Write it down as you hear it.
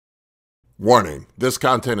Warning, this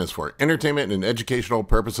content is for entertainment and educational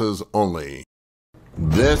purposes only.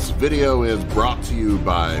 This video is brought to you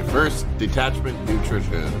by First Detachment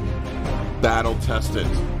Nutrition. Battle tested,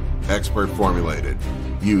 expert formulated.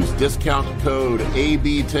 Use discount code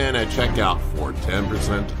AB10 at checkout for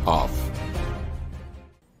 10% off.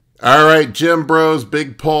 All right, Gym Bros,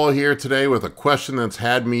 Big Paul here today with a question that's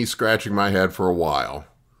had me scratching my head for a while.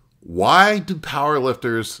 Why do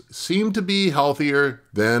powerlifters seem to be healthier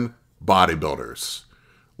than bodybuilders?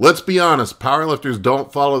 Let's be honest, powerlifters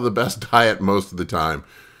don't follow the best diet most of the time.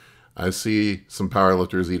 I see some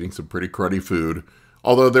powerlifters eating some pretty cruddy food,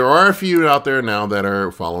 although there are a few out there now that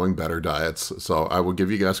are following better diets, so I will give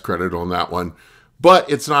you guys credit on that one. But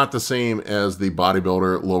it's not the same as the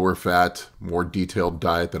bodybuilder, lower fat, more detailed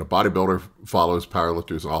diet that a bodybuilder follows.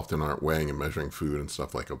 Powerlifters often aren't weighing and measuring food and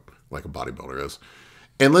stuff like a bodybuilder is.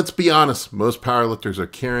 And let's be honest, most powerlifters are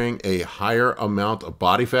carrying a higher amount of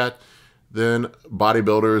body fat than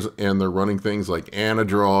bodybuilders, and they're running things like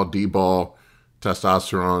anadrol, D-bol,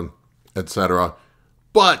 testosterone, etc.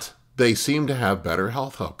 But they seem to have better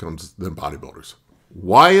health outcomes than bodybuilders.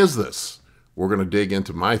 Why is this? We're going to dig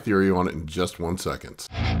into my theory on it in just 1 second.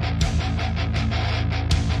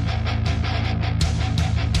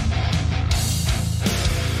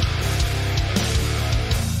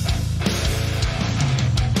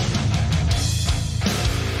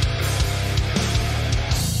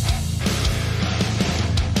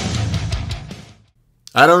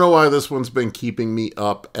 I don't know why this one's been keeping me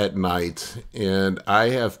up at night, and I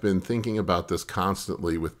have been thinking about this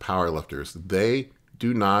constantly with powerlifters. They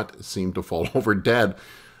do not seem to fall over dead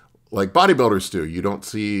like bodybuilders do. You don't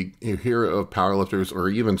hear of powerlifters or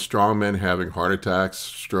even strongmen having heart attacks,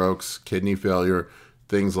 strokes, kidney failure,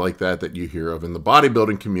 things like that you hear of in the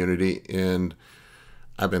bodybuilding community. And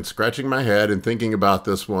I've been scratching my head and thinking about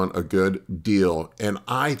this one a good deal. And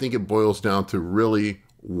I think it boils down to really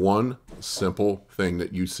one simple thing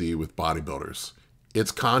that you see with bodybuilders.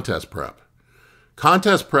 It's contest prep.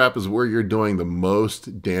 Contest prep is where you're doing the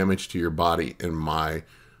most damage to your body in my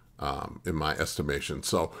estimation.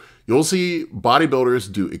 So you'll see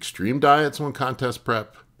bodybuilders do extreme diets on contest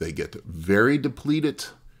prep. They get very depleted.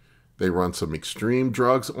 They run some extreme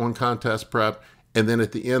drugs on contest prep. And then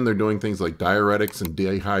at the end, they're doing things like diuretics and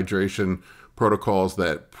dehydration protocols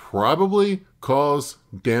that probably cause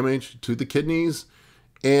damage to the kidneys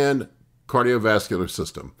and cardiovascular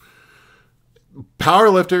system.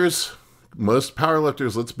 Powerlifters, most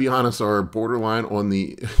powerlifters, let's be honest, are borderline on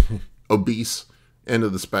the obese end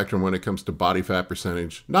of the spectrum when it comes to body fat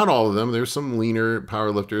percentage. Not all of them. There's some leaner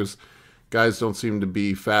powerlifters. Guys don't seem to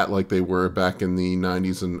be fat like they were back in the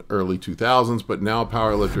 90s and early 2000s, but now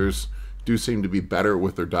powerlifters do seem to be better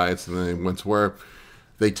with their diets than they once were.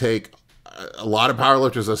 They take, a lot of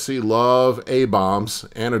powerlifters I see love A-bombs,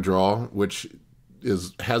 anadrol, which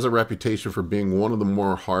has a reputation for being one of the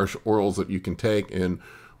more harsh orals that you can take and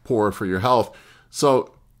poor for your health.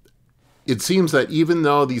 So it seems that even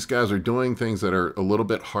though these guys are doing things that are a little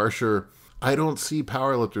bit harsher, I don't see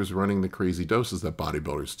powerlifters running the crazy doses that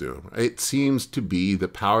bodybuilders do. It seems to be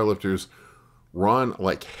that powerlifters run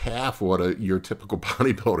like half what your typical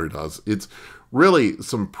bodybuilder does. It's really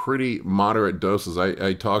some pretty moderate doses.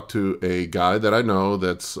 I talked to a guy that I know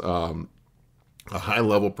that's a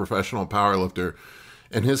high-level professional powerlifter,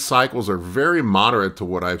 and his cycles are very moderate to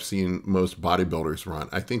what I've seen most bodybuilders run.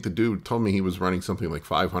 I think the dude told me he was running something like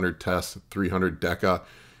 500 tests, 300 deca,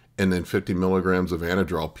 and then 50 milligrams of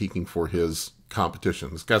anadrol peaking for his competition.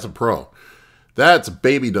 This guy's a pro. That's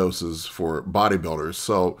baby doses for bodybuilders.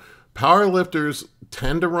 So powerlifters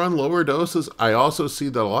tend to run lower doses. I also see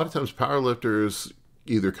that a lot of times powerlifters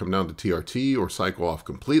either come down to TRT or cycle off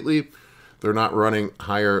completely. They're not running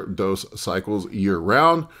higher dose cycles year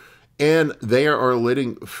round, and they are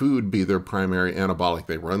letting food be their primary anabolic.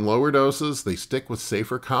 They run lower doses. They stick with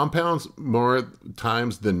safer compounds more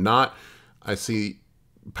times than not. I see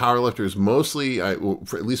powerlifters mostly, at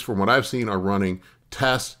least from what I've seen, are running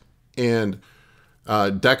test and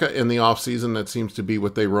deca in the off season. That seems to be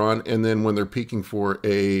what they run. And then when they're peaking for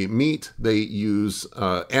a meet, they use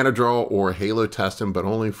anadrol or halotestin, but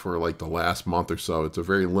only for like the last month or so. It's a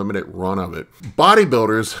very limited run of it.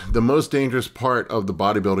 Bodybuilders, the most dangerous part of the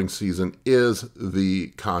bodybuilding season is the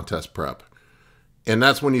contest prep. And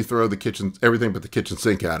that's when you throw everything but the kitchen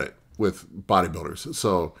sink at it with bodybuilders.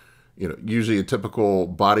 So, you know, usually a typical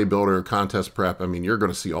bodybuilder contest prep, I mean, you're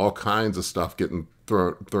going to see all kinds of stuff getting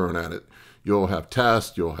thrown at it. You'll have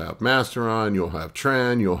test, you'll have Masteron, you'll have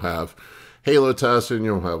Tren, you'll have halotestin,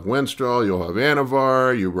 you'll have Winstrol, you'll have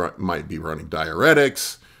Anavar, you might be running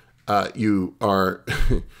diuretics. You are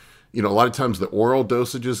You know, a lot of times the oral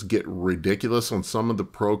dosages get ridiculous on some of the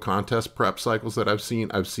pro contest prep cycles that I've seen.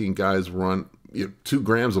 I've seen guys run 2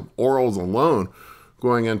 grams of orals alone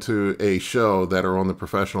going into a show that are on the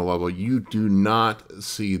professional level. You do not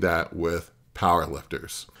see that with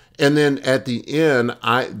powerlifters. And then at the end,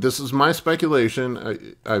 this is my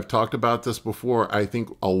speculation. I've talked about this before. I think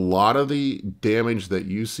a lot of the damage that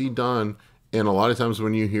you see done, and a lot of times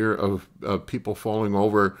when you hear of people falling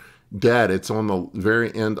over dead, it's on the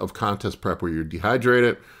very end of contest prep where you're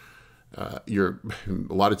dehydrated. A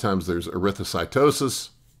lot of times there's erythrocytosis.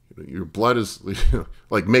 Your blood is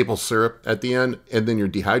like maple syrup at the end, and then you're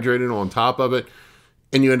dehydrated on top of it,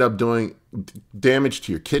 and you end up doing damage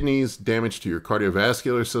to your kidneys, damage to your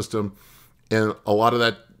cardiovascular system, and a lot of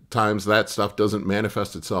that times that stuff doesn't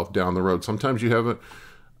manifest itself down the road. Sometimes you have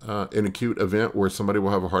an acute event where somebody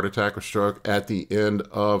will have a heart attack or stroke at the end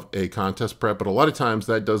of a contest prep, but a lot of times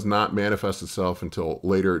that does not manifest itself until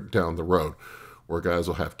later down the road, where guys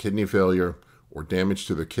will have kidney failure or damage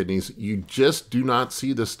to their kidneys. You just do not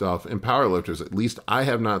see this stuff in powerlifters. At least I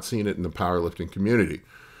have not seen it in the powerlifting community.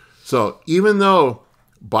 So even though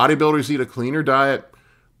bodybuilders eat a cleaner diet,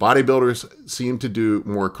 bodybuilders seem to do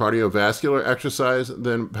more cardiovascular exercise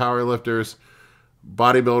than powerlifters.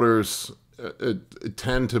 Bodybuilders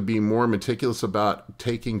tend to be more meticulous about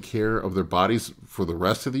taking care of their bodies for the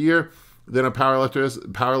rest of the year than a powerlifter is.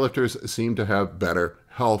 Powerlifters seem to have better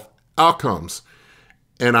health outcomes.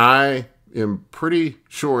 And I am pretty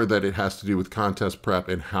sure that it has to do with contest prep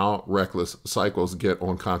and how reckless cycles get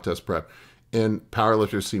on contest prep. And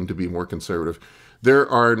powerlifters seem to be more conservative. There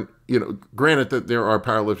are, granted that there are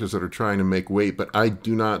powerlifters that are trying to make weight, but I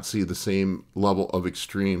do not see the same level of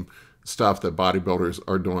extreme stuff that bodybuilders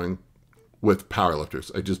are doing with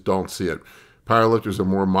powerlifters. I just don't see it. Powerlifters are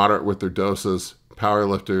more moderate with their doses.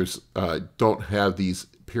 Powerlifters don't have these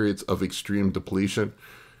periods of extreme depletion,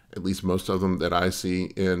 at least most of them that I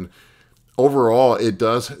see. And overall, it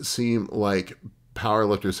does seem like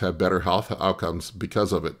powerlifters have better health outcomes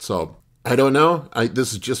because of it. So I don't know.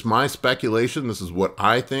 This is just my speculation. This is what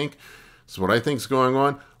I think. This is what I think is going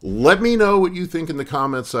on. Let me know what you think in the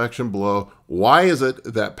comment section below. Why is it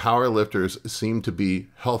that powerlifters seem to be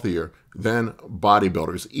healthier than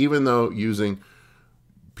bodybuilders, even though using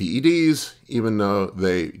PEDs, even though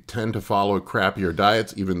they tend to follow crappier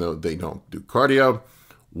diets, even though they don't do cardio?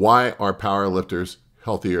 Why are powerlifters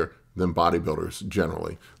healthier than bodybuilders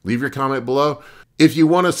generally? Leave your comment below. If you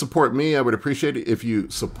want to support me, I would appreciate it if you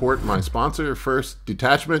support my sponsor, First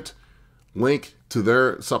Detachment. Link to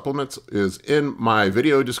their supplements is in my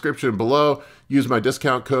video description below. Use my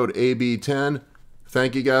discount code AB10.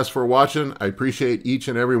 Thank you guys for watching. I appreciate each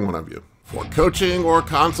and every one of you. For coaching or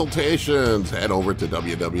consultations, head over to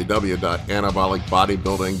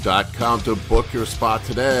www.anabolicbodybuilding.com to book your spot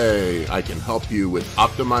today. I can help you with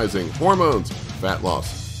optimizing hormones, fat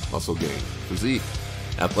loss, muscle gain, physique,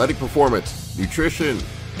 athletic performance, nutrition,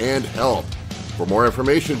 and health. For more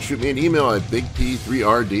information, shoot me an email at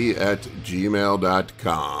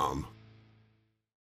bigp3rd@gmail.com.